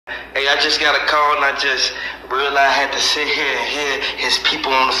Hey, I just got a call and I just realized I had to sit here and hear his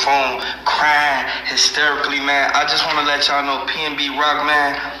people on the phone crying hysterically, man. I just want to let y'all know PNB Rock,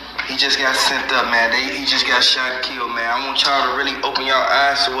 man, he just got sent up, man. He just got shot and killed, man. I want y'all to really open y'all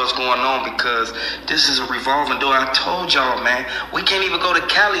eyes to what's going on because this is a revolving door. I told y'all, man, we can't even go to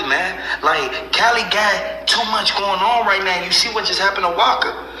Cali, man. Like, Cali got too much going on right now. You see what just happened to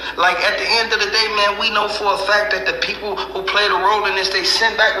Walker. Like, at the end of the day, man, we know for a fact that the people who played a role in this, they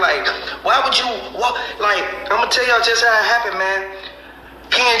sent back. Like, why would you, like, I'm going to tell y'all just how it happened, man.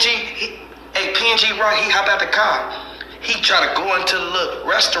 PNG Rock, he hopped out the car. He tried to go into the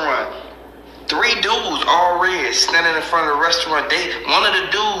restaurant. 3 dudes, all red, standing in front of the restaurant. One of the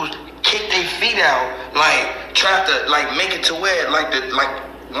dudes kicked their feet out, like, tried to, like, make it to where,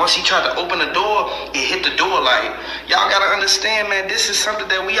 once he tried to open the door, it hit the door. Like, y'all gotta understand, man, this is something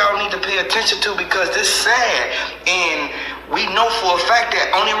that we all need to pay attention to because this is sad. And we know for a fact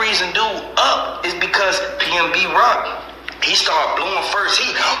that only reason dude up is because PNB Rock, he started blowing first. He,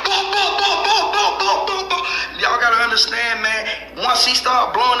 boom, boom, boom, boom, boom, boom, boom, boom. Y'all gotta understand, man, once he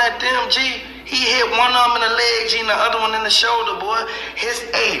started blowing that damn G, he hit one arm in the leg, G, and the other one in the shoulder, boy.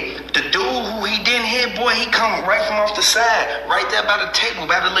 The dude who he didn't hit, boy, he come right from off the side, right there by the table,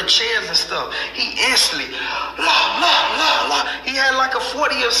 by the little chairs and stuff. He instantly, he had like a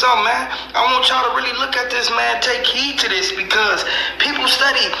 40 or something, man. I want y'all to really look at this, man. Take heed to this because people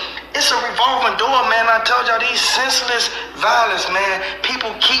study. It's a revolving door, man. I told y'all these senseless violence, man.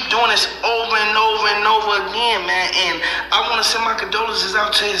 People keep doing this over and over and over again, man. And I want to send my condolences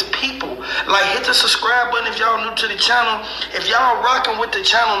out to his people. Like, hit the subscribe button if y'all new to the channel. If y'all rocking with the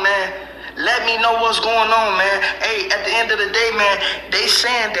channel, man, let me know what's going on, man. Hey, at the end of the day, man, they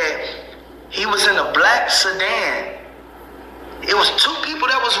saying that he was in a black sedan. It was 2 people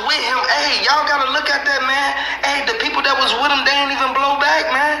that was with him. Hey, y'all gotta look at that, man. Hey, the people that was with him, they ain't even blow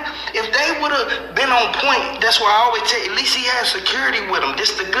back, man. If they would have been on point, that's why I always tell you, at least he had security with him.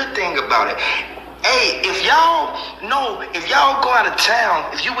 This the good thing about it. Hey, if y'all go out of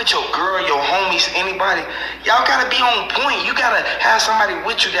town, if you with your girl, your homies, anybody, y'all gotta be on point. You gotta have somebody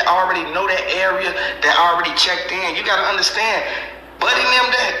with you that already know that area, that already checked in. You gotta understand, buddy,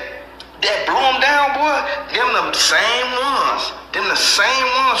 them that blew them down, boy, them the same ones. Them the same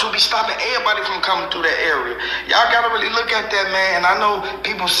ones who be stopping everybody from coming through that area. Y'all gotta really look at that, man. And I know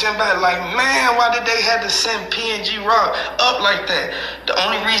people send back like, man, why did they have to send PNG Rock up like that? The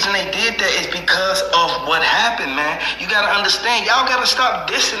only reason they did that is because of what happened, man. You gotta understand, y'all gotta stop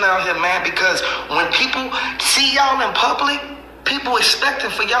dissing out here, man, because when people see y'all in public, people expecting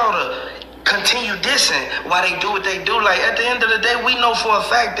for y'all to continue dissing while they do what they do. Like, at the end of the day, we know for a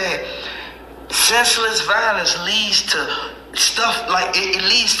fact that senseless violence leads to stuff like it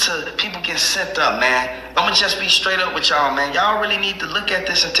leads to people getting sent up, man. I'm gonna just be straight up with y'all, man. Y'all really need to look at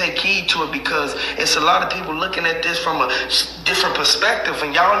this and take heed to it because it's a lot of people looking at this from a different perspective,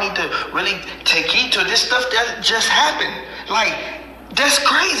 and y'all need to really take heed to it. This stuff that just happened, like, that's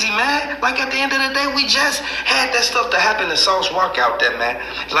crazy, man. Like, at the end of the day, we just had that stuff that happened in Sauce Walk out there, man.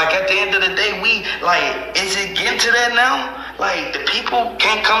 Like, at the end of the day, we, like, is it getting to that now? Like, the people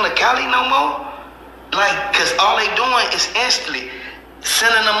can't come to Cali no more? Like, because all they doing is instantly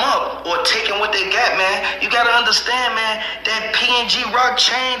sending them up or taking what they got, man. You got to understand, man, that PNG Rock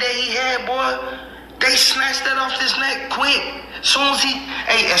chain that he had, boy, they snatched that off his neck quick. As soon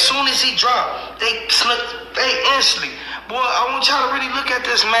as he dropped, they instantly. Boy, I want y'all to really look at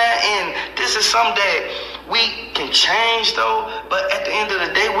this, man, and this is something that we can change, though, but at the end of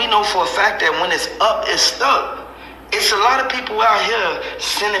the day, we know for a fact that when it's up, it's stuck. It's a lot of people out here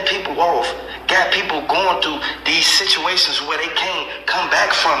sending people off, got people going through these situations where they can't come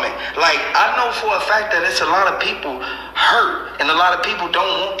back from it. Like, I know for a fact that it's a lot of people hurt, and a lot of people don't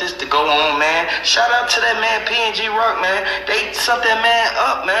want this to go on, man. Shout out to that man, PNG Rock, man. They sent that man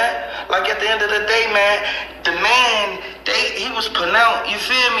up, man. Like, at the end of the day, man, the man, he was pronounced, you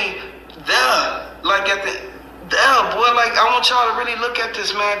feel me, there. Like, boy, like, I want y'all to really look at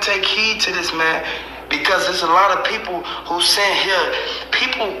this, man. Take heed to this, man. Because there's a lot of people who sent here,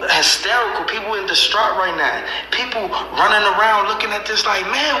 people hysterical, people in distraught right now. People running around looking at this like,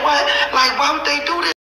 man, what? Like, why would they do this?